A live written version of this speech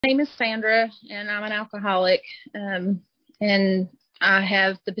My name is Sandra, and I'm an alcoholic, and I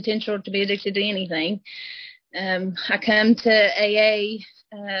have the potential to be addicted to anything. I come to AA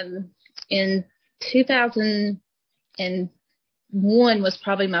in 2001 was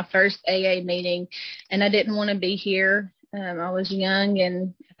probably my first AA meeting, and I didn't want to be here. I was young,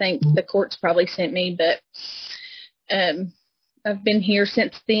 and I think the courts probably sent me, but I've been here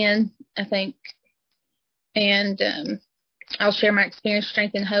since then, I think, and I'll share my experience,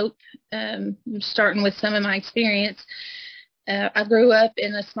 strength, and hope, starting with some of my experience. I grew up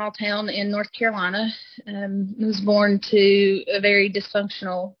in a small town in North Carolina. Was born to a very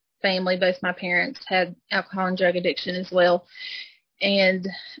dysfunctional family. Both my parents had alcohol and drug addiction as well. And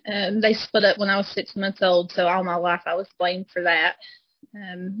they split up when I was 6 months old, so all my life I was blamed for that.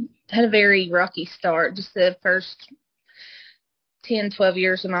 Had a very rocky start. Just the first 10, 12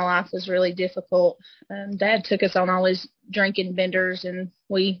 years of my life was really difficult. Dad took us on all his drinking benders, and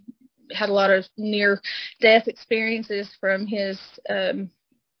we had a lot of near-death experiences from his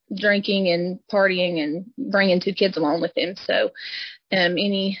drinking and partying and bringing two kids along with him. So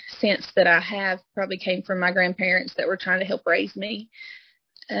any sense that I have probably came from my grandparents that were trying to help raise me.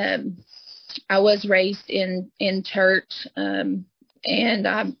 I was raised in church, and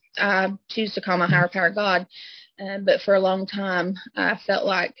I choose to call my higher power God. But for a long time, I felt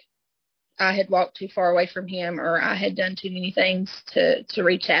like I had walked too far away from him, or I had done too many things to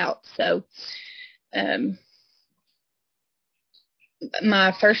reach out. So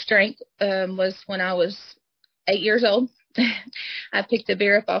my first drink was when I was 8 years old. I picked a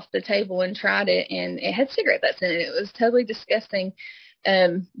beer up off the table and tried it, and it had cigarette butts in it. It was totally disgusting,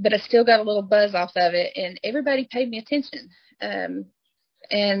 but I still got a little buzz off of it, and everybody paid me attention.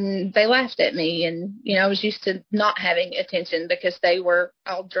 And they laughed at me, and, I was used to not having attention because they were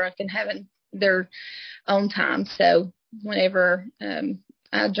all drunk and having their own time. So whenever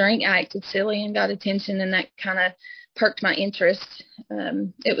I drank, I acted silly and got attention, and that kind of perked my interest.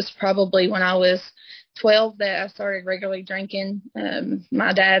 It was probably when I was 12 that I started regularly drinking.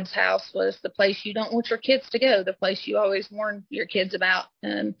 My dad's house was the place you don't want your kids to go, the place you always warn your kids about.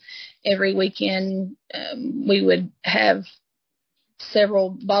 Every weekend we would have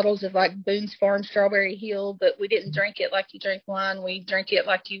several bottles of like Boone's Farm Strawberry Hill, but we didn't drink it like you drink wine. We drank it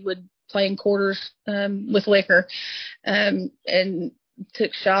like you would playing quarters with liquor, and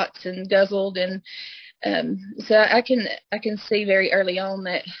took shots and guzzled. And so I can see very early on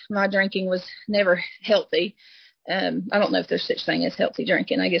that my drinking was never healthy. I don't know if there's such thing as healthy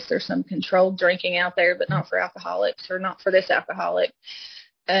drinking. I guess there's some controlled drinking out there, but not for alcoholics, or not for this alcoholic.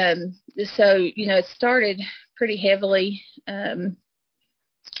 So, it started pretty heavily.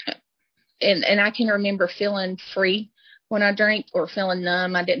 And I can remember feeling free when I drank, or feeling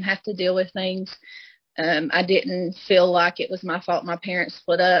numb. I didn't have to deal with things. I didn't feel like it was my fault my parents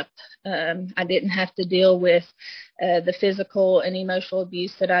split up. I didn't have to deal with the physical and emotional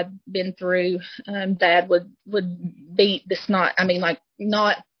abuse that I'd been through. Dad would beat the snot.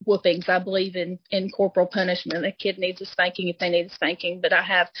 Not whoopings. I believe in corporal punishment. A kid needs a spanking if they need a spanking, but I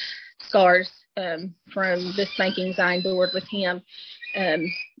have scars from the spankings I endured with him. And,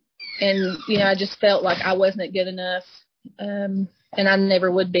 I just felt like I wasn't good enough, and I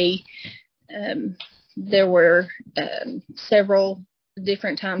never would be. There were several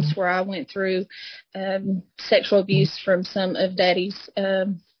different times where I went through sexual abuse from some of Daddy's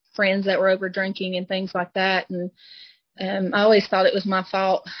friends that were over drinking and things like that. And I always thought it was my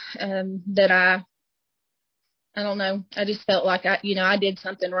fault, that I don't know. I just felt like I did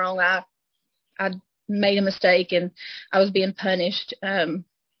something wrong. I made a mistake, and I was being punished.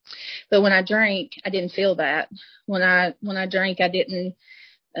 But when I drank, I didn't feel that. When I drank, I didn't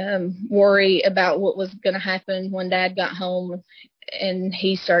worry about what was going to happen when Dad got home and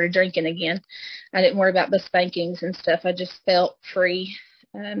he started drinking again. I didn't worry about the spankings and stuff. I just felt free.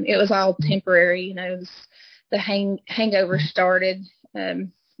 It was all temporary. The hangover started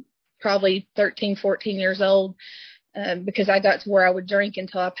probably 13, 14 years old. Because I got to where I would drink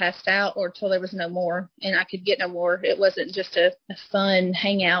until I passed out, or till there was no more, and I could get no more. It wasn't just a fun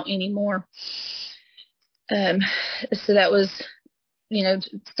hangout anymore. So that was,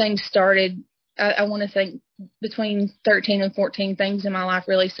 things started. I want to think between 13 and 14, things in my life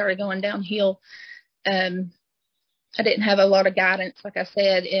really started going downhill. I didn't have a lot of guidance, like I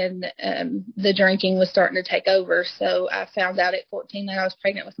said, and the drinking was starting to take over. So I found out at 14 that I was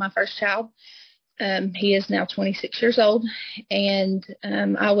pregnant with my first child. He is now 26 years old, and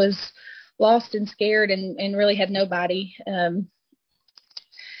I was lost and scared, and really had nobody.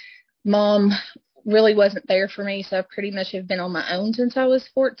 Mom really wasn't there for me, so I pretty much have been on my own since I was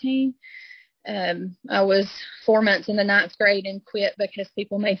 14. I was 4 months in the ninth grade and quit because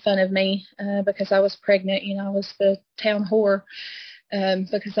people made fun of me because I was pregnant. I was the town whore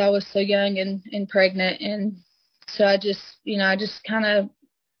because I was so young and pregnant. And so I just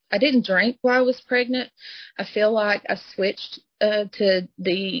I didn't drink while I was pregnant. I feel like I switched to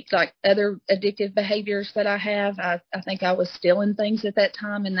the other addictive behaviors that I have. I think I was stealing things at that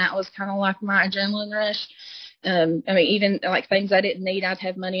time, and that was kind of like my adrenaline rush. Even like things I didn't need, I'd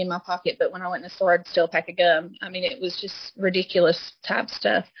have money in my pocket, but when I went in the store, I'd steal a pack of gum. It was just ridiculous type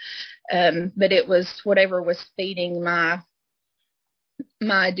stuff. But it was whatever was feeding my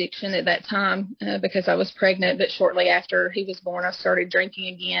addiction at that time because I was pregnant. But shortly after he was born, I started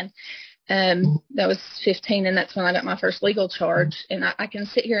drinking again. That was 15, and that's when I got my first legal charge. And I can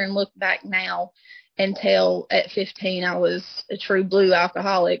sit here and look back now and tell at 15 I was a true blue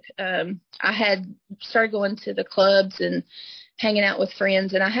alcoholic. I had started going to the clubs and hanging out with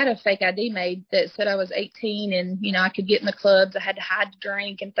friends, and I had a fake ID made that said I was 18 and, I could get in the clubs. I had to hide to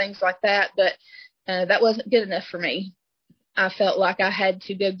drink and things like that, but that wasn't good enough for me. I felt like I had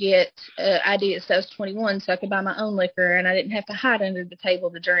to go get ID that says 21 so I could buy my own liquor, and I didn't have to hide under the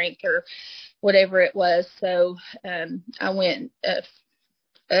table to drink or whatever it was. So I went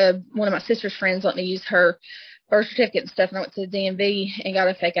one of my sister's friends let me use her birth certificate and stuff, and I went to the DMV and got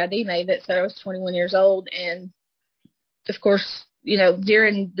a fake ID made that said I was 21 years old. And of course,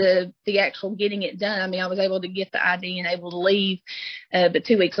 during the actual getting it done, I was able to get the ID and able to leave. But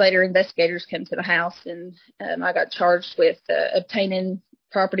 2 weeks later, investigators came to the house, and I got charged with obtaining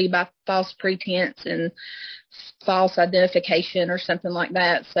property by false pretense and false identification or something like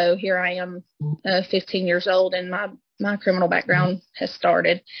that. So here I am, 15 years old, and my criminal background has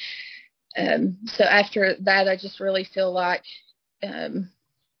started. So after that, I just really feel like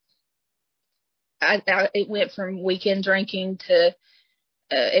it went from weekend drinking to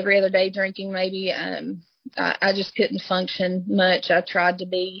every other day drinking maybe. I just couldn't function much. I tried to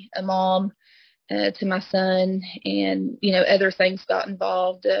be a mom to my son, and, other things got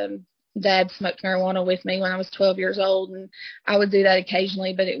involved. Dad smoked marijuana with me when I was 12 years old, and I would do that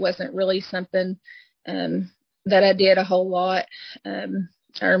occasionally, but it wasn't really something that I did a whole lot. I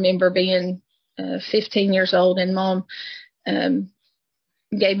remember being 15 years old, and Mom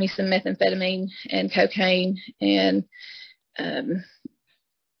gave me some methamphetamine and cocaine, and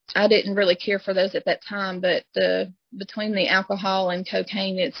I didn't really care for those at that time, but between the alcohol and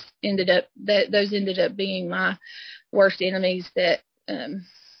cocaine, those ended up being my worst enemies that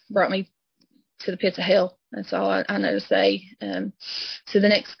brought me to the pits of hell. That's all I know to say. So the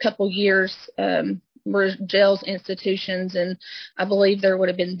next couple years were jails, institutions, and I believe there would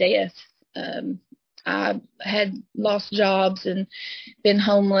have been death. I had lost jobs and been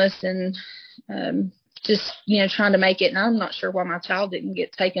homeless and just, trying to make it. And I'm not sure why my child didn't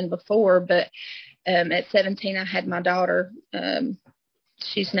get taken before, but at 17, I had my daughter.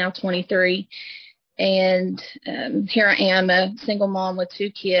 She's now 23. And here I am, a single mom with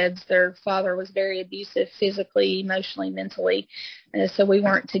 2 kids. Their father was very abusive physically, emotionally, mentally. So we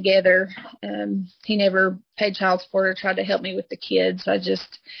weren't together. He never paid child support or tried to help me with the kids. I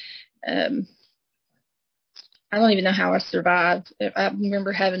just, I don't even know how I survived. I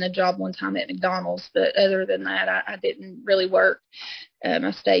remember having a job one time at McDonald's, but other than that, I didn't really work.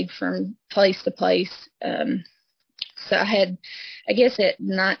 I stayed from place to place. So I had, I guess at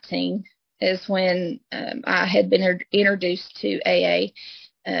 19 is when I had been introduced to AA.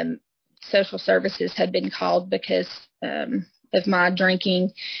 Social services had been called because of my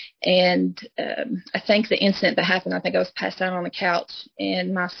drinking. And I think the incident that happened, I think I was passed out on the couch,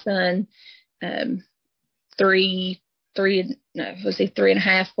 and my son,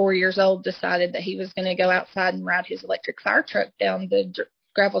 3.5, 4 years old, decided that he was going to go outside and ride his electric fire truck down the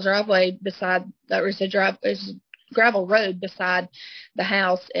gravel driveway beside, there was a gravel road beside the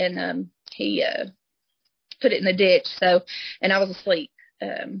house, and he put it in the ditch. So, and I was asleep.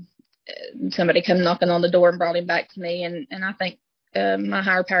 Somebody come knocking on the door and brought him back to me, and I think my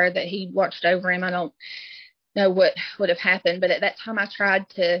higher power that he watched over him. I don't know what would have happened, but at that time I tried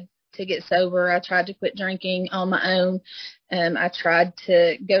to get sober. I tried to quit drinking on my own. I tried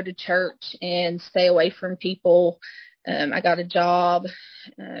to go to church and stay away from people. I got a job.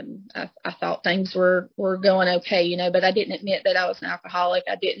 I thought things were going okay, but I didn't admit that I was an alcoholic.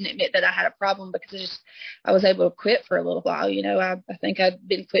 I didn't admit that I had a problem because I was able to quit for a little while. I think I'd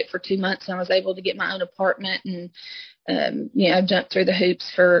been quit for 2 months, and I was able to get my own apartment, and I jumped through the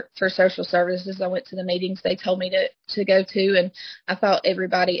hoops for social services. I went to the meetings they told me to go to, and I thought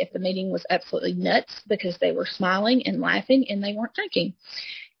everybody at the meeting was absolutely nuts because they were smiling and laughing and they weren't drinking.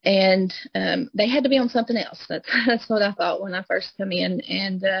 And they had to be on something else. That's what I thought when I first come in.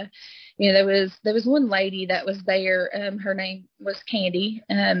 And there was one lady that was there. Her name was Candy,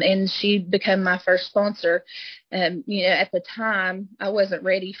 and she became my first sponsor. At the time I wasn't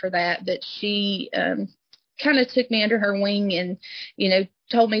ready for that, but she kind of took me under her wing and,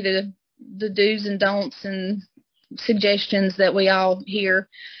 told me the do's and don'ts and suggestions that we all hear.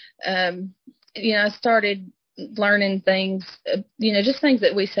 I started learning things, just things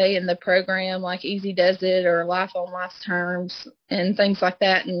that we say in the program, like easy does it or life on life's terms and things like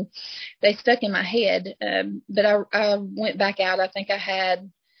that. And they stuck in my head. But I went back out. I think I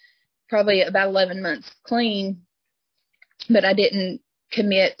had probably about 11 months clean, but I didn't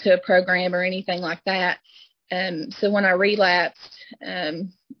commit to a program or anything like that. So when I relapsed,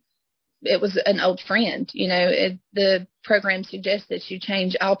 it was an old friend. The program suggests that you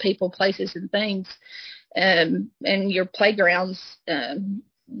change all people, places, and things, and your playgrounds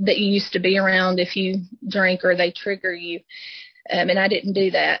that you used to be around if you drink or they trigger you. And I didn't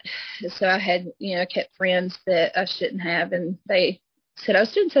do that. So I had, kept friends that I shouldn't have, and they said I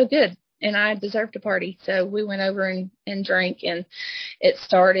was doing so good and I deserved a party. So we went over and drank, and it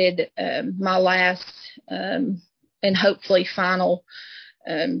started my last and hopefully final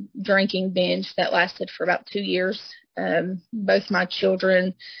drinking binge that lasted for about 2 years. Both my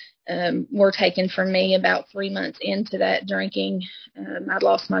children were taken from me about 3 months into that drinking. I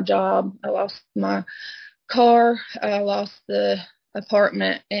lost my job. I lost my car. I lost the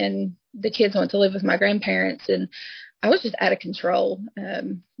apartment, and the kids went to live with my grandparents, and I was just out of control.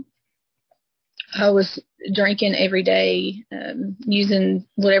 I was drinking every day, using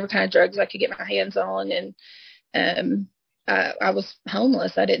whatever kind of drugs I could get my hands on, and I was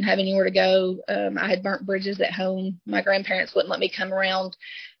homeless. I didn't have anywhere to go. I had burnt bridges at home. My grandparents wouldn't let me come around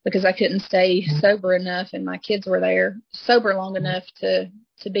because I couldn't stay sober enough, and my kids were there sober long enough to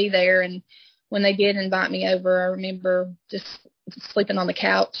be there. And when they did invite me over, I remember just sleeping on the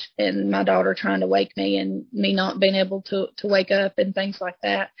couch and my daughter trying to wake me and me not being able to wake up and things like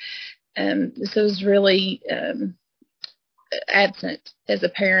that. So I was really absent as a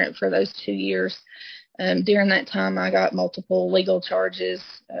parent for those 2 years. During that time, I got multiple legal charges,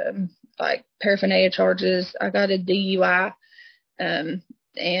 like paraphernalia charges. I got a DUI,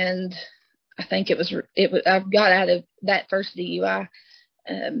 and I think it was I got out of that first DUI,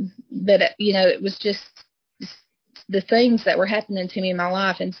 but it was just the things that were happening to me in my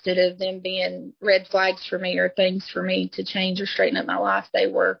life. Instead of them being red flags for me or things for me to change or straighten up my life, they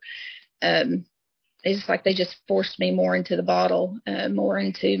were. It's like they just forced me more into the bottle, more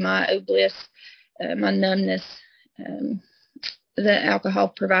into my bliss. My numbness that alcohol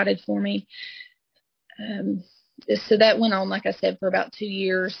provided for me. So that went on, like I said, for about 2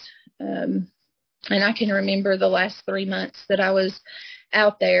 years. And I can remember the last 3 months that I was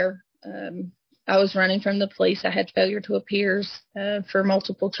out there. I was running from the police. I had failure to appears for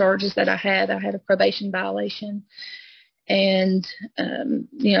multiple charges that I had. I had a probation violation. And,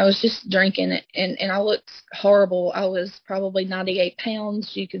 I was just drinking and I looked horrible. I was probably 98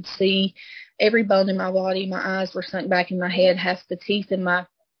 pounds. You could see every bone in my body. My eyes were sunk back in my head. Half the teeth in my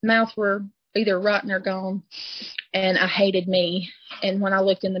mouth were either rotten or gone. And I hated me. And when I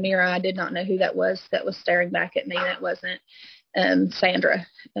looked in the mirror, I did not know who that was staring back at me. That wasn't Sandra.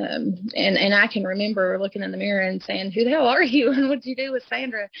 And I can remember looking in the mirror and saying, who the hell are you? And what'd you do with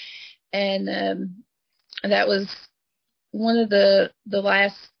Sandra? And that was one of the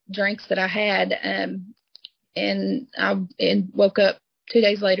last drinks that I had, and I woke up 2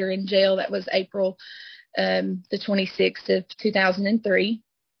 days later in jail. That was April the 26th of 2003.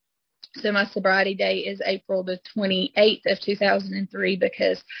 So my sobriety date is April the 28th of 2003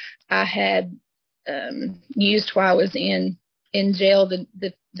 because I had used while I was in jail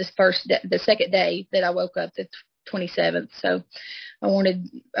the second day that I woke up, the 27th. So I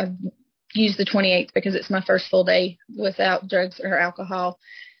used the 28th because it's my first full day without drugs or alcohol.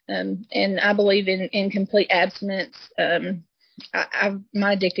 And I believe in complete abstinence.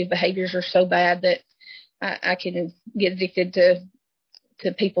 My addictive behaviors are so bad that I can get addicted to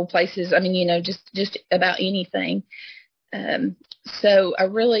people, places. I mean, just about anything. So I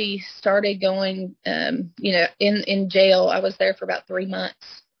really started going, in jail. I was there for about 3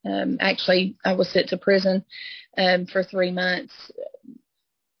 months. Actually, I was sent to prison for 3 months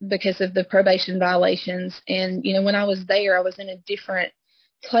because of the probation violations. And, when I was there, I was in a different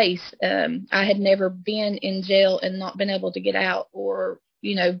place. I had never been in jail and not been able to get out, or,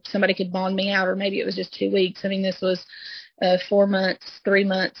 somebody could bond me out, or maybe it was just 2 weeks. I mean, this was 4 months, 3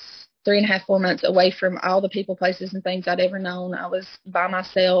 months, 3.5, 4 months away from all the people, places, and things I'd ever known. I was by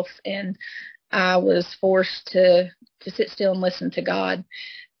myself, and I was forced to sit still and listen to God.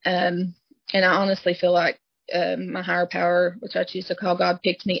 And I honestly feel like my higher power, which I choose to call God,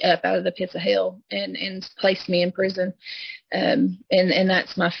 picked me up out of the pits of hell and placed me in prison. And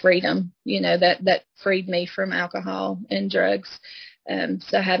that's my freedom, that freed me from alcohol and drugs.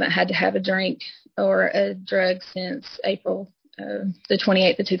 So I haven't had to have a drink or a drug since April the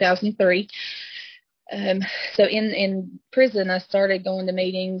 28th of 2003. So in prison, I started going to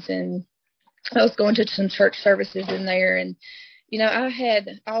meetings, and I was going to some church services in there. And, I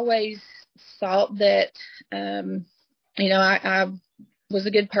had always thought that, I was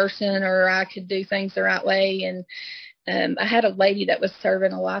a good person, or I could do things the right way. And I had a lady that was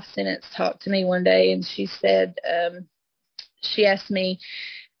serving a life sentence talk to me one day, and she said, she asked me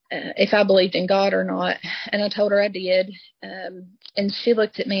if I believed in God or not, and I told her I did. And she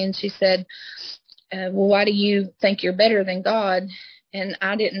looked at me and she said, well, why do you think you're better than God? And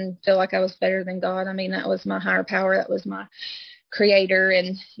I didn't feel like I was better than God. I mean, that was my higher power. That was my creator.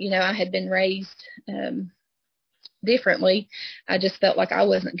 And, I had been raised differently. I just felt like I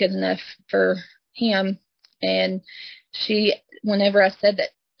wasn't good enough for him. And whenever I said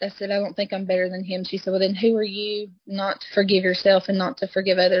that, I said, I don't think I'm better than him. She said, well, then who are you not to forgive yourself and not to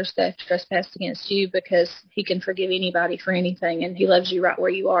forgive others that have trespassed against you, because he can forgive anybody for anything, and he loves you right where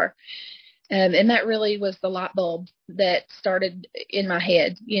you are. And that really was the light bulb that started in my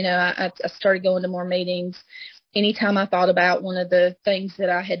head. I started going to more meetings. Anytime I thought about one of the things that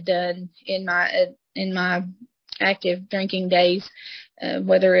I had done in my active drinking days,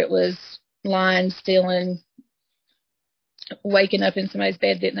 whether it was lying, stealing, waking up in somebody's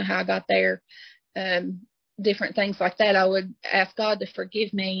bed, didn't know how I got there, different things like that, I would ask God to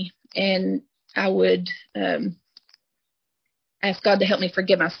forgive me, and I would ask God to help me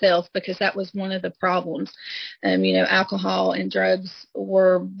forgive myself, because that was one of the problems. Alcohol and drugs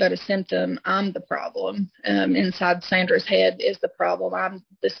were but a symptom. I'm the problem. Inside Sandra's head is the problem. I'm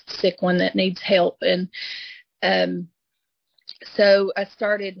the sick one that needs help. And so I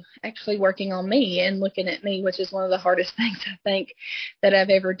started actually working on me and looking at me, which is one of the hardest things I think that I've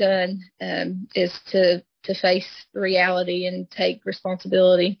ever done, is to face reality and take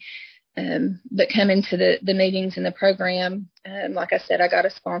responsibility. But coming to the meetings and the program, like I said, I got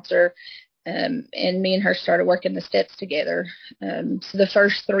a sponsor, and me and her started working the steps together. So the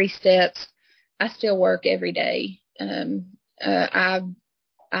first 3 steps, I still work every day.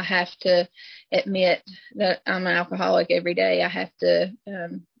 I have to admit that I'm an alcoholic every day. I have to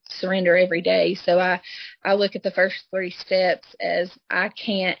surrender every day. So I look at the first 3 steps as I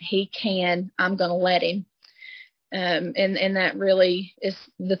can't, he can, I'm going to let him. And that really is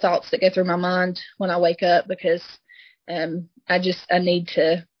the thoughts that go through my mind when I wake up, because I need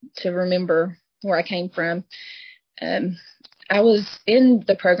to remember where I came from. I was in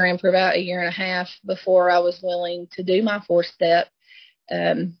the program for about 1.5 years before I was willing to do my 4th step.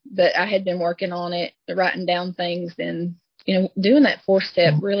 But I had been working on it, writing down things, and, doing that 4th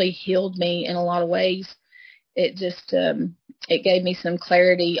step really healed me in a lot of ways. It just, it gave me some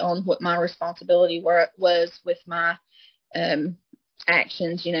clarity on what my responsibility was with my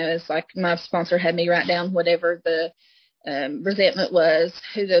actions. It's like my sponsor had me write down whatever the resentment was,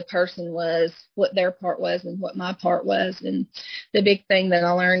 who the person was, what their part was, and what my part was. And the big thing that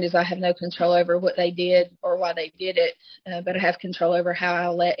I learned is I have no control over what they did or why they did it, but I have control over how I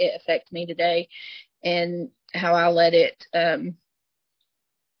let it affect me today, and how I let it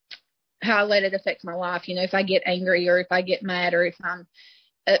affect my life. If I get angry, or if I get mad, or if I'm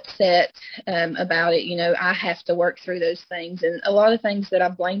upset about it, I have to work through those things. And a lot of things that I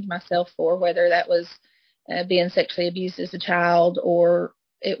blamed myself for, whether that was being sexually abused as a child, or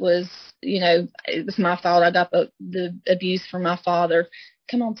it was my fault. I got the abuse from my father.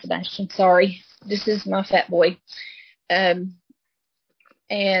 Come on, Sebastian. Sorry. This is my fat boy.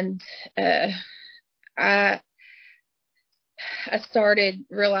 I started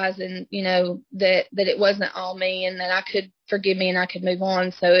realizing, that it wasn't all me, and that I could forgive me and I could move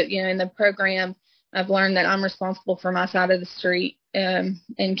on. So, in the program, I've learned that I'm responsible for my side of the street, and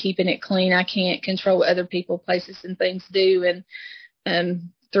keeping it clean. I can't control what other people, places, and things do. And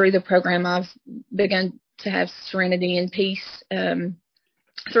through the program, I've begun to have serenity and peace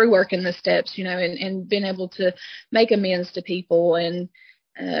through working the steps, and being able to make amends to people. And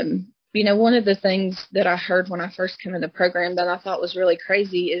one of the things that I heard when I first came in the program that I thought was really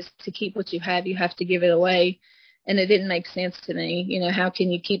crazy is to keep what you have to give it away. And it didn't make sense to me. How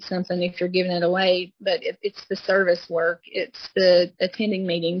can you keep something if you're giving it away? But it's the service work. It's the attending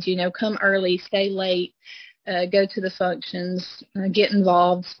meetings, come early, stay late, go to the functions, get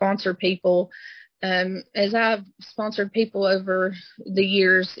involved, sponsor people. As I've sponsored people over the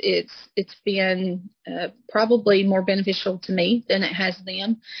years, it's been probably more beneficial to me than it has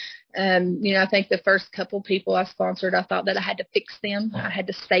them. I think the first couple people I sponsored, I thought that I had to fix them. I had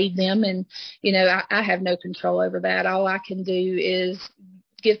to save them. And, I have no control over that. All I can do is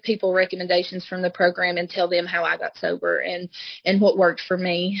give people recommendations from the program and tell them how I got sober and what worked for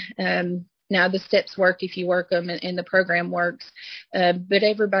me. Now, the steps work if you work them, and the program works. But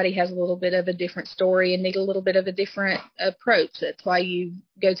everybody has a little bit of a different story and need a little bit of a different approach. That's why you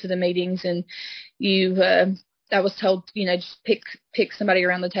go to the meetings and I was told, just pick somebody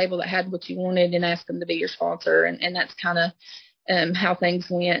around the table that had what you wanted and ask them to be your sponsor. And that's kind of how things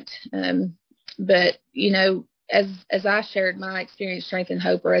went. But, as I shared my experience, strength, and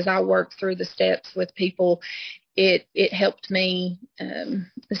hope, or as I worked through the steps with people, it helped me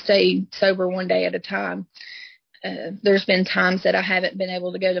stay sober one day at a time. There's been times that I haven't been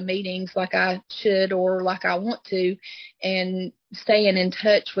able to go to meetings like I should or like I want to, and staying in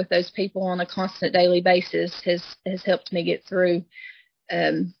touch with those people on a constant daily basis has helped me get through.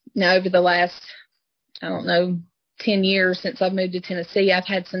 Now, over the last, 10 years since I've moved to Tennessee, I've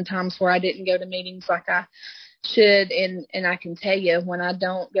had some times where I didn't go to meetings like I should. And I can tell you, when I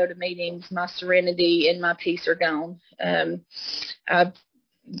don't go to meetings, my serenity and my peace are gone. I've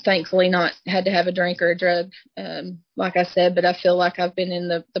thankfully not had to have a drink or a drug, like I said, but I feel like I've been in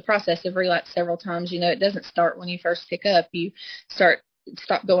the process of relapse several times. It doesn't start when you first pick up. You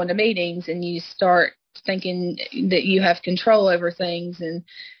stop going to meetings and you start thinking that you have control over things, and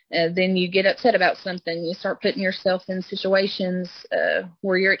then you get upset about something. You start putting yourself in situations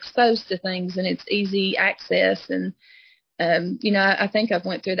where you're exposed to things and it's easy access. And, I think I've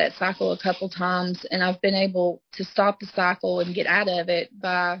went through that cycle a couple times, and I've been able to stop the cycle and get out of it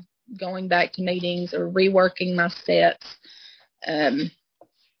by going back to meetings or reworking my steps,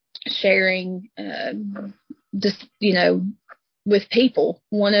 sharing, just, with people.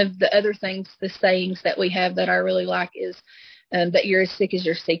 One of the other things, the sayings that we have that I really like is that you're as sick as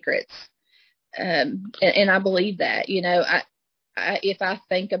your secrets. And I believe that, if I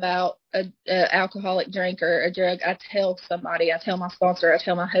think about an alcoholic drink or a drug, I tell somebody, I tell my sponsor, I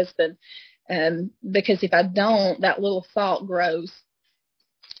tell my husband, because if I don't, that little thought grows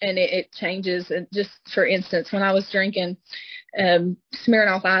and it changes. And just for instance, when I was drinking,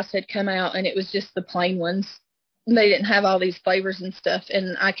 Smirnoff Ice had come out, and it was just the plain ones. They didn't have all these flavors and stuff.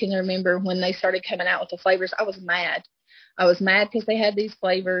 And I can remember when they started coming out with the flavors, I was mad. I was mad because they had these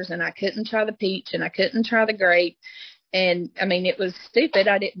flavors, and I couldn't try the peach and I couldn't try the grape. And it was stupid.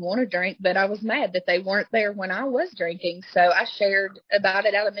 I didn't want to drink, but I was mad that they weren't there when I was drinking. So I shared about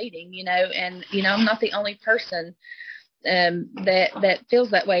it at a meeting, and, I'm not the only person that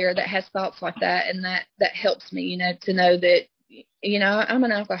feels that way or that has thoughts like that. And that helps me, to know that, I'm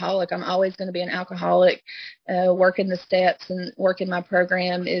an alcoholic. I'm always going to be an alcoholic. Working the steps and working my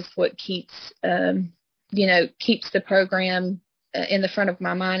program is what keeps the program in the front of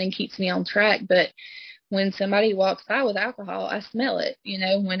my mind and keeps me on track. But when somebody walks by with alcohol, I smell it.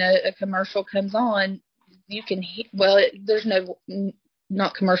 When a commercial comes on, you can, there's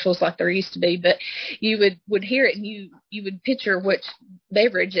not commercials like there used to be, but you would hear it, and you would picture which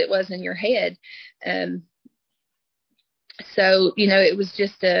beverage it was in your head. So, it was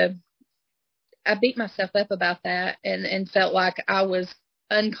just I beat myself up about that and felt like I was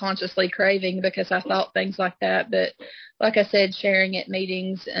unconsciously craving because I thought things like that. But like I said, sharing at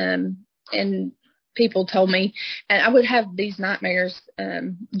meetings, and people told me, and I would have these nightmares,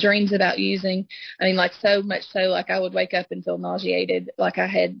 dreams about using. Like so much so, like I would wake up and feel nauseated, like I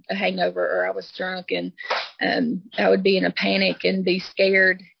had a hangover or I was drunk, and I would be in a panic and be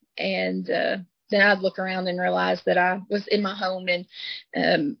scared. And then I'd look around and realize that I was in my home,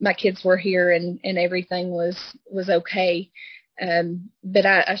 and my kids were here, and everything was okay. But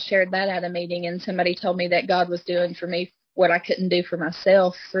I shared that at a meeting, and somebody told me that God was doing for me what I couldn't do for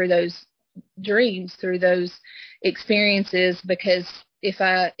myself through those dreams, through those experiences, because if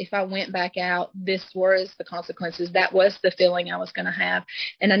I went back out, this was the consequences. That was the feeling I was going to have.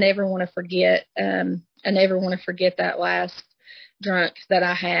 And I never want to forget, that last drunk that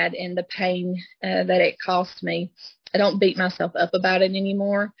I had and the pain that it cost me. I don't beat myself up about it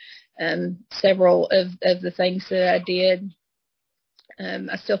anymore. Several of the things that I did,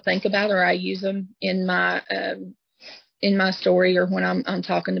 I still think about, or I use them in my story or when I'm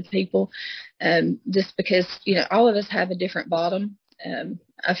talking to people, just because, all of us have a different bottom.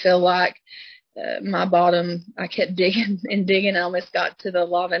 I feel like my bottom, I kept digging and digging. I almost got to the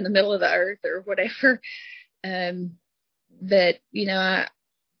lava in the middle of the earth or whatever. But,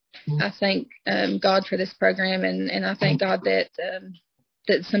 I thank God for this program, and I thank God that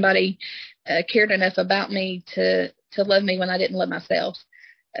somebody cared enough about me to love me when I didn't love myself,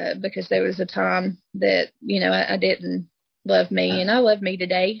 because there was a time that, I didn't love me, and I love me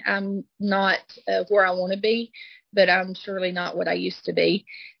today. I'm not where I want to be, but I'm surely not what I used to be.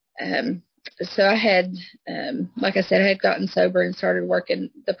 So I had, like I said, I had gotten sober and started working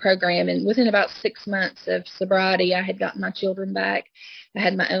the program. And within about 6 months of sobriety, I had gotten my children back. I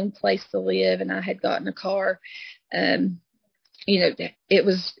had my own place to live, and I had gotten a car. It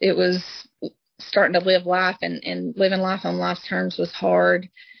was starting to live life, and living life on life's terms was hard.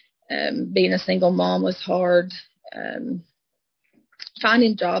 Being a single mom was hard.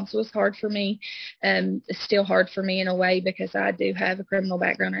 Finding jobs was hard for me. It's still hard for me in a way because I do have a criminal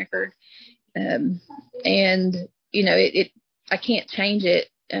background record. And I can't change it.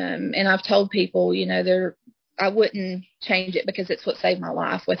 And I've told people, I wouldn't change it because it's what saved my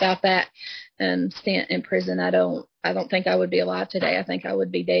life. Without that stint in prison, I don't think I would be alive today. I think I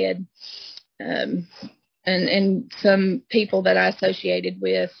would be dead. And some people that I associated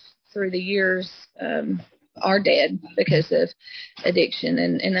with through the years are dead because of addiction.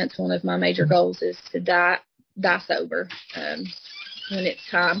 And that's one of my major goals, is to die sober when it's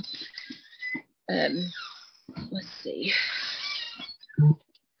time. Let's see.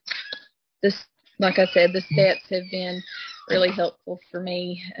 Like I said, the steps have been really helpful for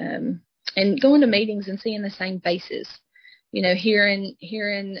me. And going to meetings and seeing the same faces,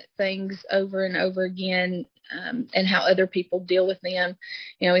 hearing things over and over again, and how other people deal with them.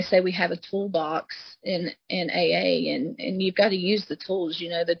 We say we have a toolbox in AA, and you've got to use the tools.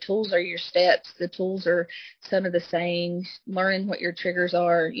 The tools are your steps. The tools are some of the sayings, learning what your triggers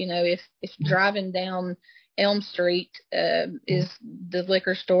are. If driving down Elm Street is the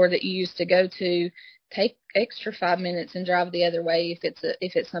liquor store that you used to go to, take extra 5 minutes and drive the other way if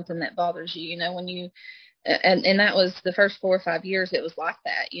it's something that bothers you. When you and that was the first 4 or 5 years. It was like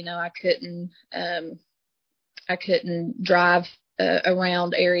that. I couldn't drive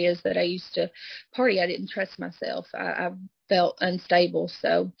around areas that I used to party. I didn't trust myself. I felt unstable.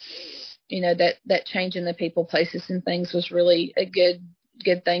 So, that change in the people, places, and things was really a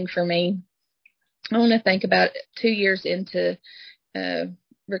good thing for me. I want to think about 2 years into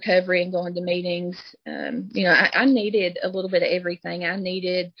recovery and going to meetings. I needed a little bit of everything. I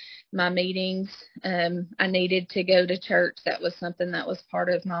needed my meetings. I needed to go to church. That was something that was part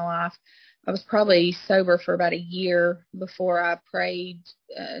of my life. I was probably sober for about a year before I prayed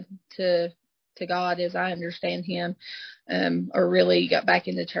to God as I understand him, or really got back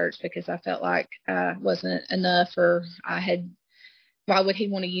into church because I felt like I wasn't enough, or why would he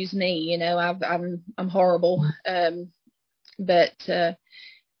want to use me? I'm horrible. But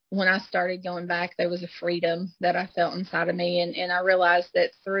when I started going back, there was a freedom that I felt inside of me. And I realized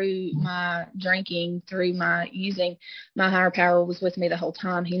that through my drinking, through my using, my higher power was with me the whole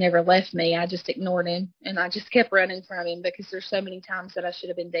time. He never left me. I just ignored him, and I just kept running from him because there's so many times that I should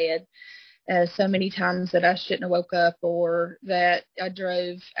have been dead. So many times that I shouldn't have woke up, or that I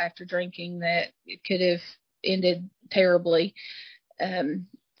drove after drinking that it could have ended terribly.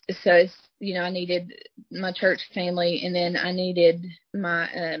 So it's, I needed my church family, and then I needed my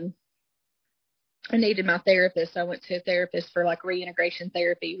therapist. I went to a therapist for like reintegration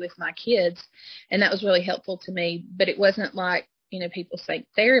therapy with my kids, and that was really helpful to me. But it wasn't like, people say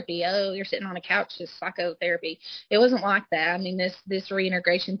therapy, oh, you're sitting on a couch, just psychotherapy. It wasn't like that. I mean, this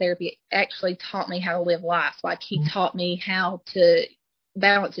reintegration therapy actually taught me how to live life. Like, he taught me how to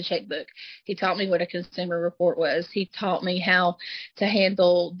balance a checkbook. He taught me what a consumer report was. He taught me how to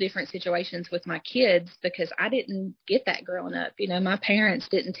handle different situations with my kids, because I didn't get that growing up. My parents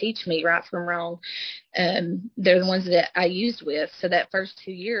didn't teach me right from wrong. They're the ones that I used with. So that first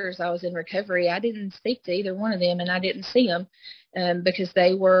 2 years I was in recovery, I didn't speak to either one of them, and I didn't see them because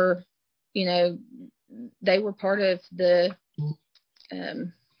they were part of the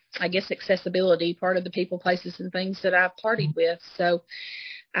I guess accessibility, part of the people, places, and things that I've partied with. So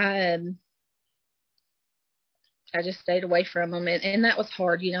I just stayed away from them. And that was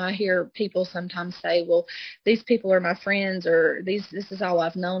hard. I hear people sometimes say, well, these people are my friends, or this is all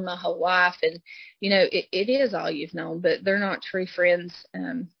I've known my whole life. And, it is all you've known, but they're not true friends.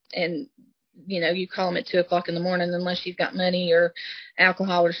 And you call them at 2:00 in the morning, unless you've got money or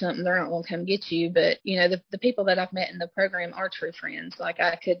alcohol or something, they're not going to come get you. But, the people that I've met in the program are true friends. Like,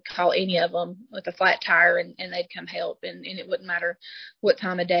 I could call any of them with a flat tire and they'd come help. And it wouldn't matter what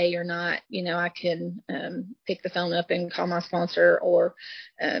time of day or not. I can pick the phone up and call my sponsor, or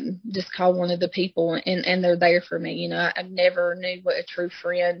just call one of the people, and they're there for me. I never knew what a true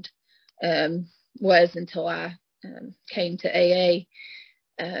friend was until I came to AA.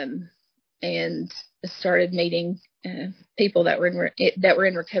 And started meeting people that were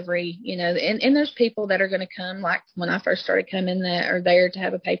in recovery, and there's people that are going to come, like when I first started coming, that are there to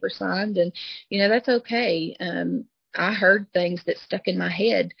have a paper signed, and that's okay. I heard things that stuck in my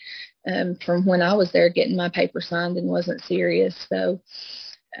head from when I was there getting my paper signed and wasn't serious. So,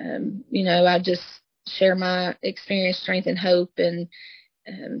 I just share my experience, strength, and hope, and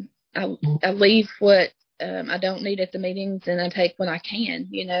I leave what I don't need at the meetings, and I take what I can.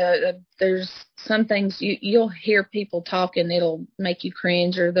 There's some things you'll hear people talk, and it'll make you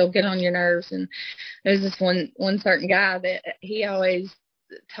cringe, or they'll get on your nerves. And there's this one certain guy that he always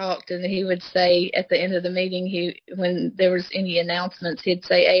talked, and he would say at the end of the meeting, when there was any announcements, he'd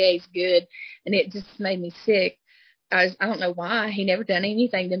say AA's good, and it just made me sick. I don't know why. He never done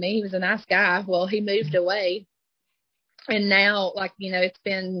anything to me. He was a nice guy. Well, he moved away, and now, it's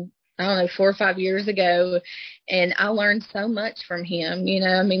been, I don't know, 4 or 5 years ago, and I learned so much from him.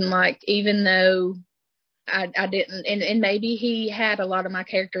 Even though I didn't, and maybe he had a lot of my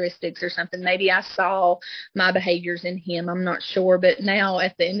characteristics or something. Maybe I saw my behaviors in him. I'm not sure. But now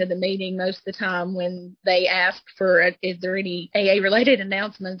at the end of the meeting, most of the time when they ask for, is there any AA related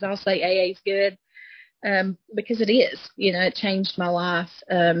announcements, I'll say AA's good. Because it is, it changed my life.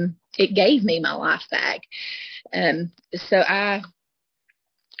 It gave me my life back. So I've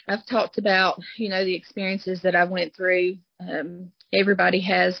talked about, the experiences that I went through. Everybody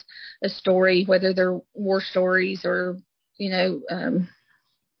has a story, whether they're war stories or, the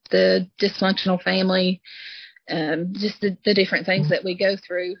dysfunctional family, just the different things that we go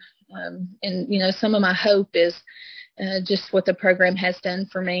through. And some of my hope is just what the program has done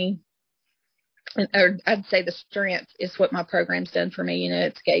for me. Or I'd say the strength is what my program's done for me.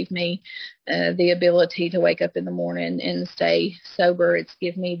 It's gave me the ability to wake up in the morning and stay sober. It's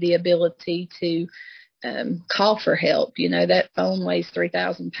given me the ability to call for help. That phone weighs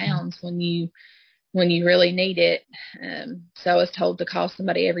 3,000 pounds when you really need it. So I was told to call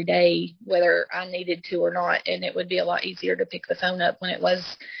somebody every day, whether I needed to or not. And it would be a lot easier to pick the phone up when I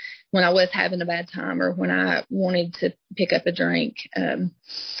was having a bad time or when I wanted to pick up a drink.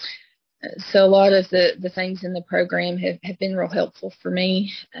 So a lot of the things in the program have been real helpful for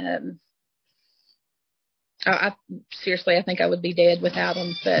me. I seriously, I think I would be dead without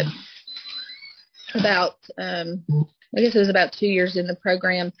them. But I guess it was about 2 years in the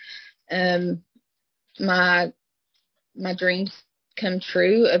program, my dreams come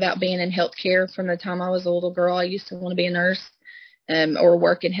true about being in healthcare. From the time I was a little girl, I used to want to be a nurse. Or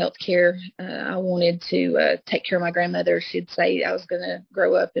work in healthcare. I wanted to take care of my grandmother. She'd say I was going to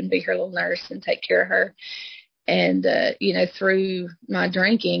grow up and be her little nurse and take care of her. And, through my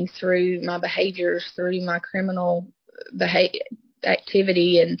drinking, through my behaviors, through my criminal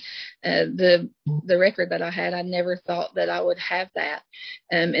activity and the record that I had, I never thought that I would have that.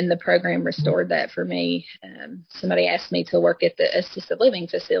 And the program restored that for me. Somebody asked me to work at the assisted living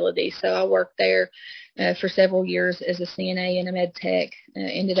facility. So I worked there for several years as a CNA and a med tech.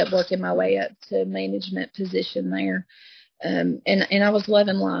 Ended up working my way up to management position there. And I was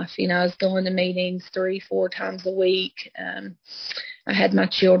loving life. I was going to meetings 3-4 times a week. I had my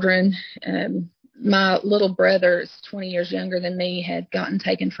children. My little brother is 20 years younger than me, had gotten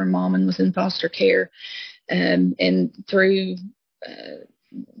taken from mom and was in foster care. And through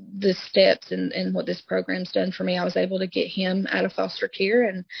the steps and what this program's done for me, I was able to get him out of foster care,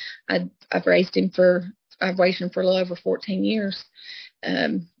 and I've raised him I've raised him for a little over 14 years.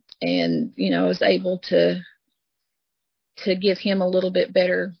 And, I was able to give him a little bit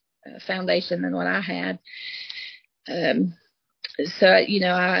better foundation than what I had.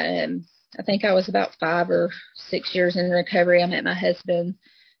 I think I was about 5 or 6 years in recovery. I met my husband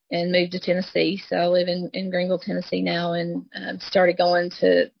and moved to Tennessee. So I live in Greeneville, Tennessee now, and started going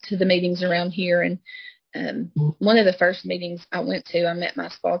to the meetings around here. And one of the first meetings I went to, I met my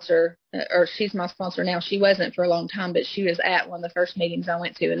sponsor, or she's my sponsor now. She wasn't for a long time, but she was at one of the first meetings I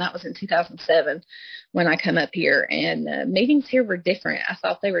went to, and that was in 2007 when I come up here. And meetings here were different. I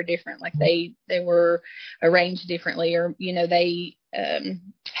thought they were different, like they were arranged differently, or they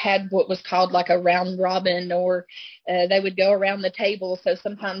had what was called like a round robin, or they would go around the table. So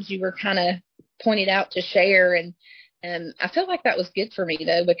sometimes you were kind of pointed out to share, and I felt like that was good for me,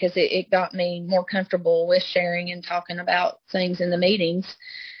 though, because it got me more comfortable with sharing and talking about things in the meetings.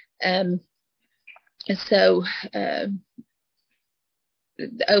 And so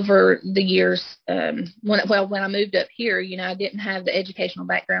over the years, when I moved up here, I didn't have the educational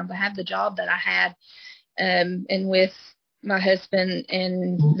background to have the job that I had. And with my husband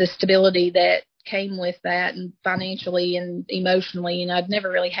and the stability that came with that, and financially and emotionally, I'd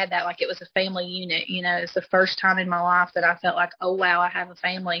never really had that. Like, it was a family unit. It's the first time in my life that I felt like, oh wow, I have a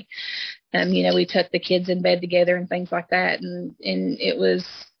family. We took the kids in bed together and things like that, and it was,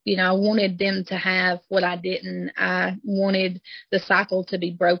 I wanted them to have what I didn't. I wanted the cycle to be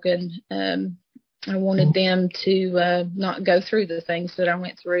broken. I wanted them to not go through the things that I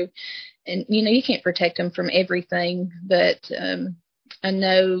went through. And, you can't protect them from everything, but I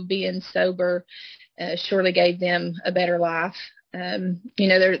know being sober surely gave them a better life.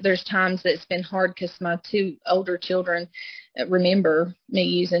 There's times that it's been hard because my two older children remember me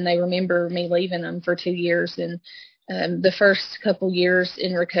using. They remember me leaving them for 2 years. And the first couple years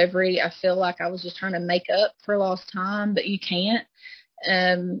in recovery, I feel like I was just trying to make up for lost time, but you can't.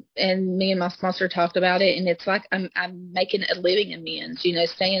 And me and my sponsor talked about it, and it's like I'm making a living amends,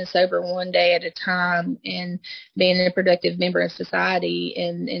 staying sober one day at a time and being a productive member of society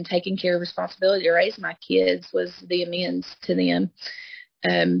and taking care of responsibility to raise my kids was the amends to them.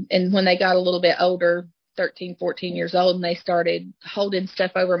 And when they got a little bit older, 13, 14 years old, and they started holding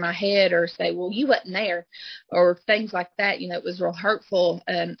stuff over my head or say, well, you wasn't there, or things like that, it was real hurtful.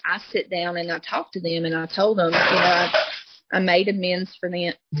 I sit down and I talk to them, and I told them, I made amends for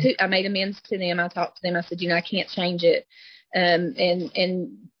them. I made amends to them. I talked to them. I said, I can't change it.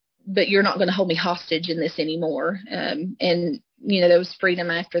 But you're not going to hold me hostage in this anymore. And there was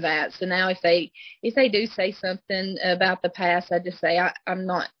freedom after that. So now if they do say something about the past, I just say, I'm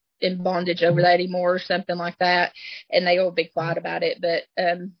not in bondage over that anymore or something like that. And they will be quiet about it. But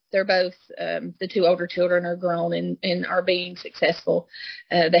they're both, the two older children are grown and are being successful.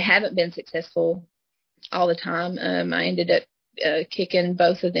 They haven't been successful all the time. I ended up kicking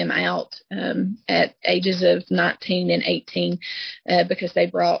both of them out at ages of 19 and 18 because they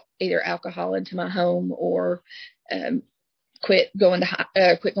brought either alcohol into my home or quit going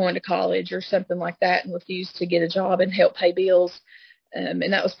to college or something like that, and refused to get a job and help pay bills.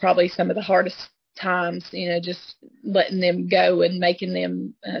 And that was probably some of the hardest times, just letting them go and making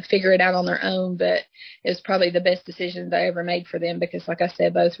them figure it out on their own. But it was probably the best decision I ever made for them because, like I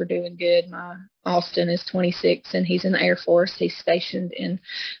said, both were doing good. My Austin is 26 and he's in the Air Force. He's stationed in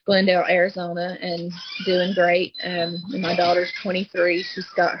Glendale, Arizona, and doing great. And my daughter's 23. She's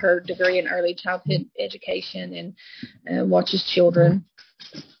got her degree in early childhood education and watches children.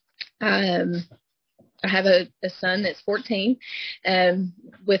 I have a son that's 14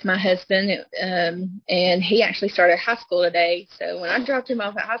 with my husband, and he actually started high school today. So when I dropped him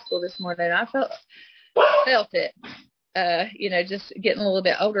off at high school this morning, I felt it, just getting a little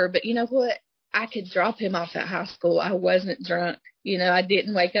bit older. But you know what? I could drop him off at high school. I wasn't drunk. I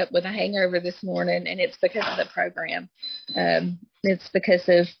didn't wake up with a hangover this morning, and it's because of the program. It's because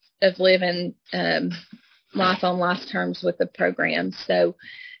of living life on life terms with the program. So,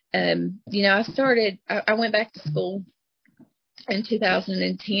 I went back to school in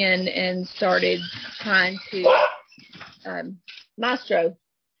 2010 and started trying to,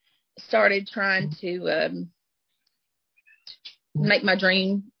 make my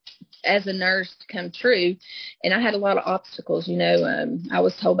dream as a nurse come true. And I had a lot of obstacles. I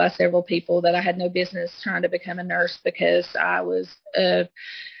was told by several people that I had no business trying to become a nurse because I was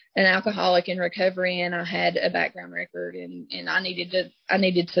an alcoholic in recovery and I had a background record and I needed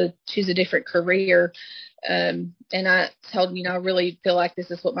to choose a different career. And I told them, I really feel like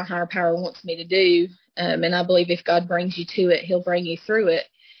this is what my higher power wants me to do. And I believe if God brings you to it, he'll bring you through it.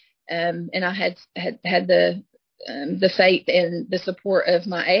 And I had the faith and the support of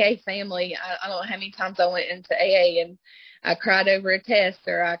my AA family. I don't know how many times I went into AA and I cried over a test,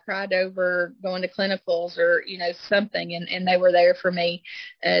 or I cried over going to clinicals, or, something. And they were there for me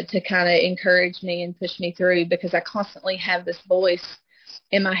to kind of encourage me and push me through, because I constantly have this voice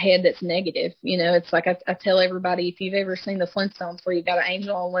in my head that's negative. It's like I tell everybody, if you've ever seen the Flintstones where you've got an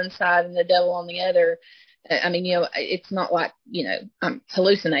angel on one side and the devil on the other, it's not like, I'm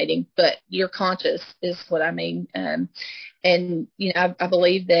hallucinating, but you're conscious is what I mean. I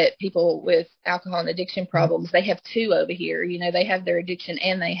believe that people with alcohol and addiction problems, they have two over here. They have their addiction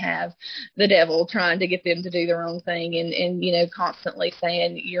and they have the devil trying to get them to do the wrong thing and constantly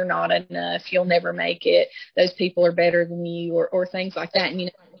saying, you're not enough, you'll never make it, those people are better than you, or things like that. And,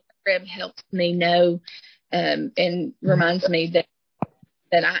 the program helps me know and reminds me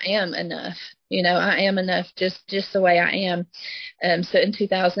that I am enough. I am enough just the way I am. So in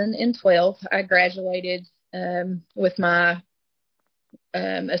 2012, I graduated with my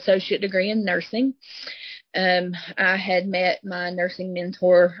associate degree in nursing. I had met my nursing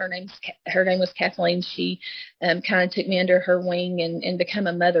mentor. Her name was Kathleen. She kind of took me under her wing and became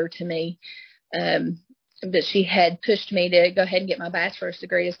a mother to me. But she had pushed me to go ahead and get my bachelor's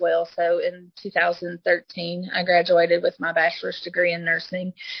degree as well. So in 2013, I graduated with my bachelor's degree in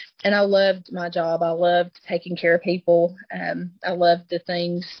nursing, and I loved my job. I loved taking care of people. I loved the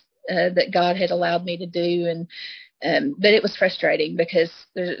things that God had allowed me to do. But it was frustrating because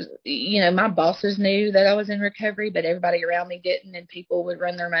my bosses knew that I was in recovery, but everybody around me didn't. And people would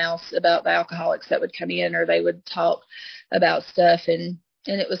run their mouths about the alcoholics that would come in, or they would talk about stuff. And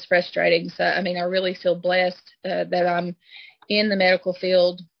it was frustrating. So, I mean, I really feel blessed that I'm in the medical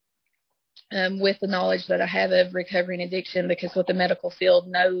field with the knowledge that I have of recovery and addiction, because what the medical field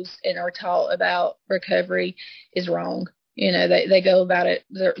knows and are taught about recovery is wrong. They go about it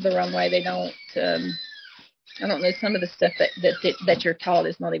the wrong way. They don't, I don't know, some of the stuff that you're taught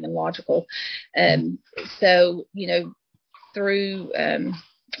is not even logical. So, through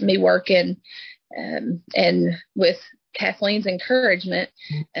me working and with Kathleen's encouragement,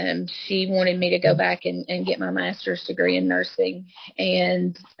 she wanted me to go back and get my master's degree in nursing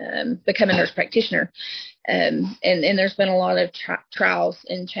and become a nurse practitioner. And there's been a lot of trials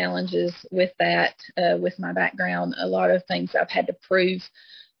and challenges with that, with my background, a lot of things I've had to prove,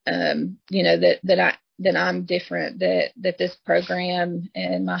 that I'm different, that this program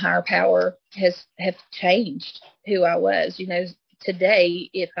and my higher power have changed who I was. Today,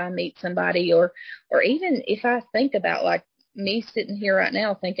 if I meet somebody or even if I think about, like, me sitting here right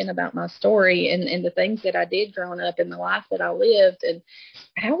now thinking about my story and the things that I did growing up and the life that I lived, and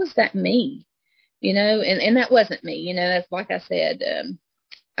how was that me? And that wasn't me. That's, like I said,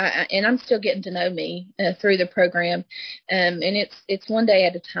 and I'm still getting to know me through the program, and it's one day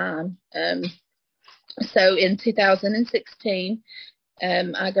at a time. So in 2016,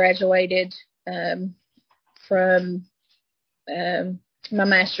 I graduated from my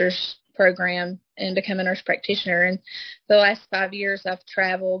master's program and become a nurse practitioner. And the last 5 years I've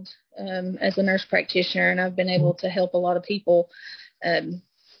traveled as a nurse practitioner, and I've been able to help a lot of people, and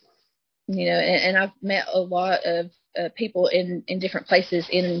I've met a lot of people in different places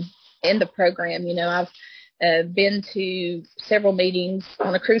in the program. I've been to several meetings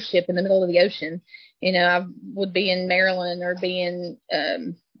on a cruise ship in the middle of the ocean. I would be in Maryland or be in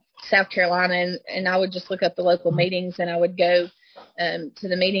South Carolina, and I would just look up the local meetings, and I would go to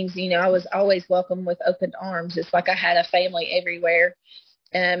the meetings. I was always welcome with open arms. It's like I had a family everywhere.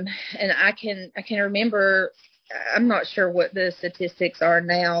 And I can remember, I'm not sure what the statistics are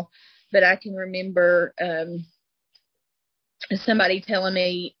now, but I can remember somebody telling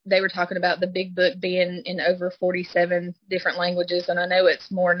me they were talking about the big book being in over 47 different languages. And I know it's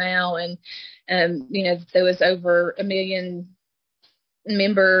more now. And, there was over 1 million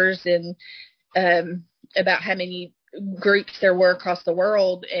members, and about how many groups there were across the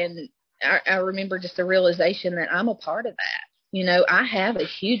world. And I remember just the realization that I'm a part of that. I have a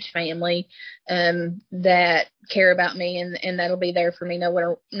huge family that care about me, and that'll be there for me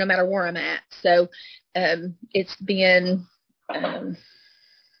no matter where I'm at. So it's been a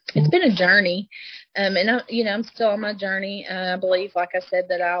journey, and I'm still on my journey. I believe, like I said,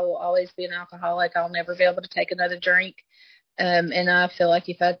 that I will always be an alcoholic. I'll never be able to take another drink. And I feel like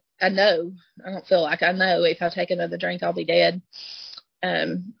if I know if I take another drink, I'll be dead.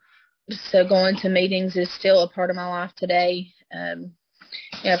 So going to meetings is still a part of my life today.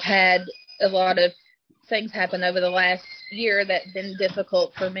 I've had a lot of things happen over the last year that's been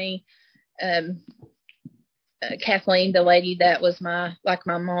difficult for me. Kathleen, the lady that was my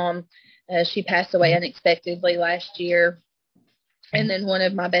mom, she passed away unexpectedly last year. And then one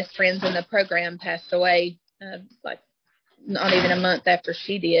of my best friends in the program passed away, not even a month after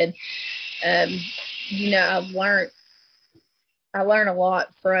she did. I learned a lot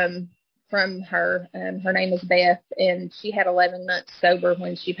from her. Her name is Beth, and she had 11 months sober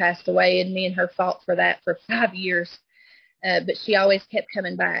when she passed away, and me and her fought for that for 5 years. But she always kept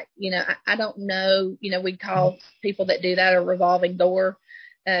coming back. I don't know, we call people that do that a revolving door.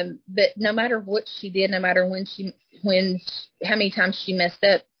 But no matter what she did, no matter how many times she messed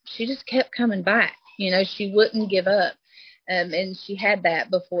up, she just kept coming back. She wouldn't give up. And she had that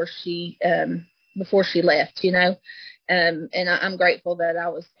before she left, and I'm grateful that I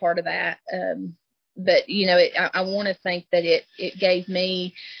was part of that. But, I want to think that it gave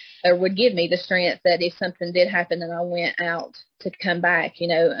me, or would give me, the strength that if something did happen and I went out, to come back.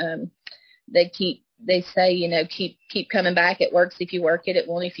 They say, keep coming back. It works if you work it. It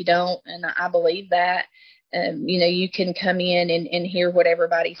won't if you don't. And I believe that. You can come in and hear what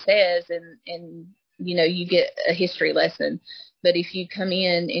everybody says, and you get a history lesson. But if you come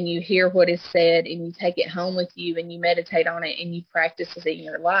in and you hear what is said and you take it home with you and you meditate on it and you practice it in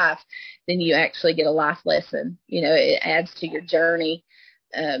your life, then you actually get a life lesson. It adds to your journey.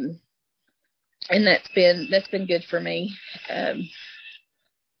 And that's been good for me. I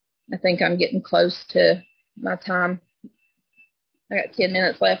think I'm getting close to my time. I got 10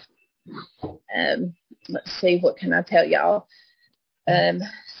 minutes left. Let's see, what can I tell y'all?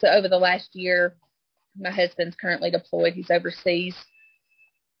 So over the last year, My husband's currently deployed. He's overseas.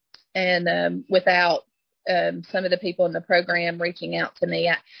 And without some of the people in the program reaching out to me,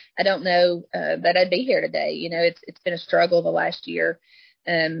 I don't know that I'd be here today. It's been a struggle the last year.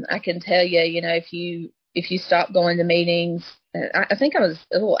 I can tell you, if you stop going to meetings, I think I was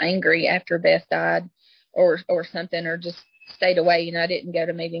a little angry after Beth died or something, or just stayed away. I didn't go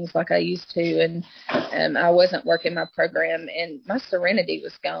to meetings like I used to, and I wasn't working my program, and my serenity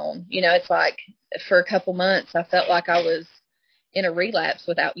was gone. It's like for a couple months, I felt like I was in a relapse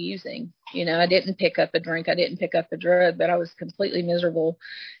without using. I didn't pick up a drink. I didn't pick up a drug, but I was completely miserable,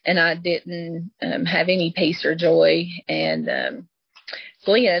 and I didn't have any peace or joy. And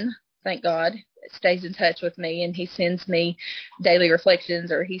Glenn, thank God, stays in touch with me, and he sends me daily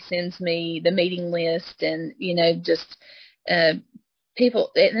reflections, or he sends me the meeting list, and, just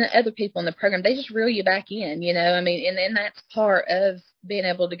people and other people in the program, they just reel you back in, and then that's part of being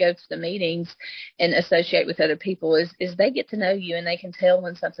able to go to the meetings and associate with other people is they get to know you, and they can tell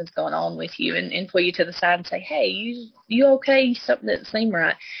when something's going on with you, and pull you to the side and say, hey, you okay? Something doesn't seem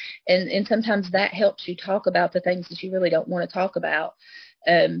right. And sometimes that helps you talk about the things that you really don't want to talk about.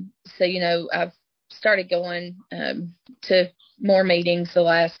 So, I've started going to more meetings the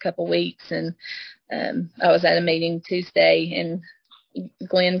last couple weeks, and I was at a meeting Tuesday, and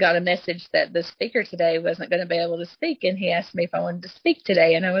Glenn got a message that the speaker today wasn't going to be able to speak, and he asked me if I wanted to speak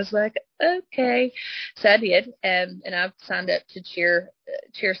today, and I was like, okay. So I did, and I've signed up to chair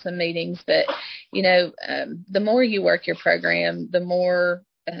some meetings. But the more you work your program, the more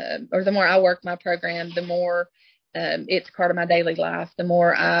I work my program, the more it's part of my daily life. The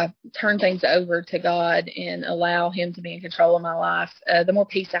more I turn things over to God and allow Him to be in control of my life, the more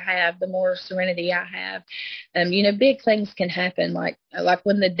peace I have, the more serenity I have. Big things can happen, like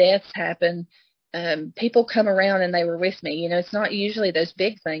when the deaths happen. People come around and they were with me. It's not usually those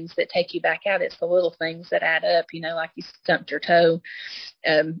big things that take you back out. It's the little things that add up, like you stumped your toe.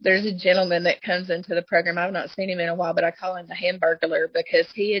 There's a gentleman that comes into the program. I've not seen him in a while, but I call him the Hamburglar, because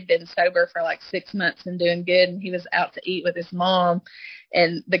he had been sober for like 6 months and doing good. And he was out to eat with his mom,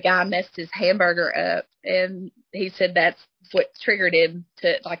 and the guy messed his hamburger up. And he said that's what triggered him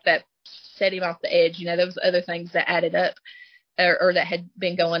to, like, that set him off the edge. There was other things that added up, or that had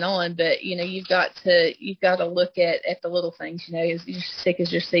been going on. But, you've got to look at the little things. You're sick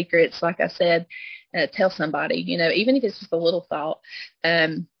as your secrets. Like I said, tell somebody, even if it's just a little thought.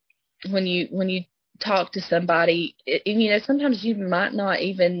 When you talk to somebody, and, sometimes you might not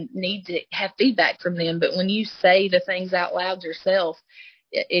even need to have feedback from them, but when you say the things out loud yourself,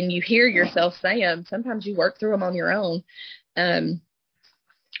 and you hear yourself say them, sometimes you work through them on your own.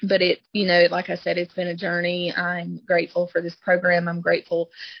 But like I said, it's been a journey. I'm grateful for this program. I'm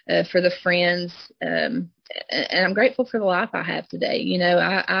grateful for the friends, and I'm grateful for the life I have today.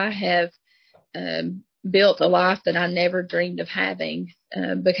 I have built a life that I never dreamed of having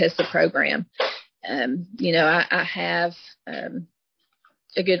because of the program. I have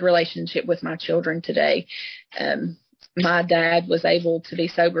a good relationship with my children today. My dad was able to be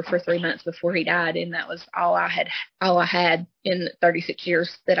sober for 3 months before he died, and that was all I had in 36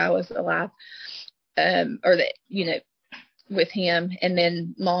 years that I was alive, with him. And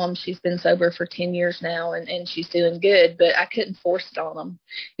then Mom, she's been sober for 10 years now, and she's doing good, but I couldn't force it on them.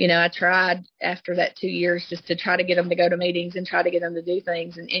 I tried after that 2 years just to try to get them to go to meetings and try to get them to do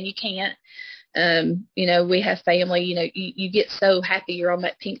things, and you can't. We have family, you get so happy you're on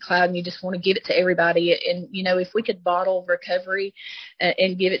that pink cloud, and you just want to give it to everybody. And, if we could bottle recovery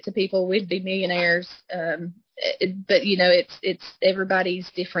and give it to people, we'd be millionaires. But it's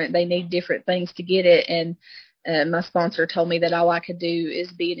everybody's different. They need different things to get it. And my sponsor told me that all I could do is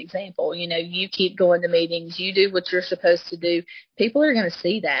be an example. You keep going to meetings, you do what you're supposed to do. People are going to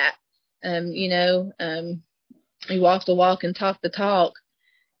see that. You walk the walk and talk the talk.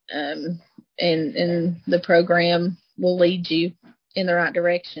 And the program will lead you in the right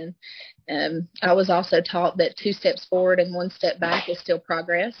direction. I was also taught that 2 steps forward and 1 step back is still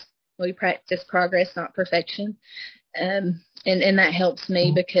progress. We practice progress, not perfection. And that helps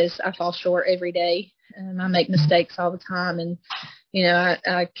me because I fall short every day. I make mistakes all the time. And,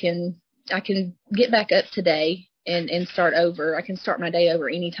 I can get back up today and start over. I can start my day over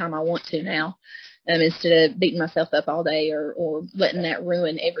anytime I want to now. Instead of beating myself up all day or letting that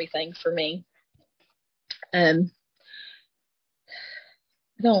ruin everything for me. I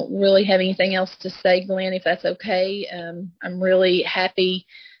don't really have anything else to say, Glenn, if that's okay. I'm really happy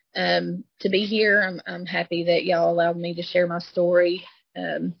to be here. I'm happy that y'all allowed me to share my story.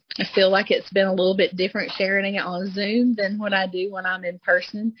 I feel like it's been a little bit different sharing it on Zoom than what I do when I'm in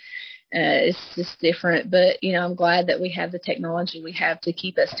person. It's just different, but, I'm glad that we have the technology we have to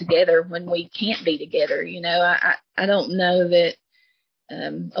keep us together when we can't be together. I don't know that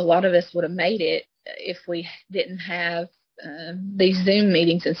a lot of us would have made it if we didn't have these Zoom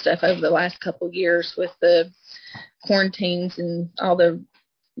meetings and stuff over the last couple of years with the quarantines and all the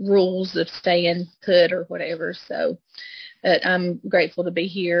rules of staying put or whatever. So, but I'm grateful to be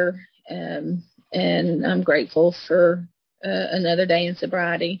here, and I'm grateful for another day in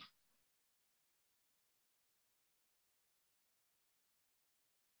sobriety.